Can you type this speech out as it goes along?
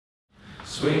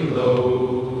Swing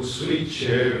low, sweet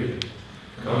chariot,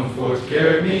 come forth,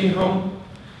 carry me home.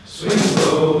 Swing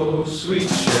low, sweet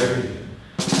chariot,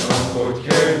 come forth,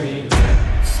 carry me home.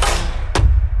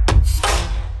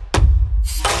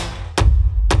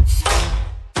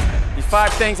 These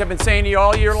 5 things I've been saying to you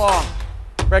all year long.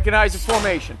 Recognize the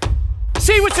formation.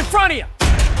 See what's in front of you.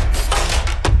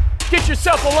 Get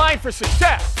yourself aligned for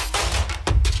success.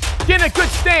 Get in a good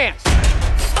stance.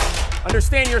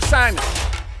 Understand your assignment.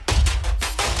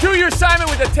 Do your assignment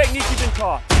with the technique you've been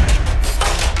taught.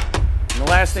 And the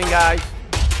last thing, guys,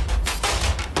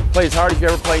 play as hard as you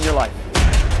ever played in your life.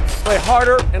 Play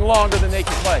harder and longer than they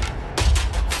can play.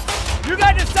 You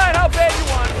got to decide how bad you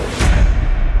want it,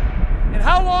 and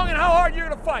how long and how hard you're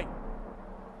going to fight.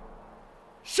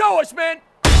 Show us, man.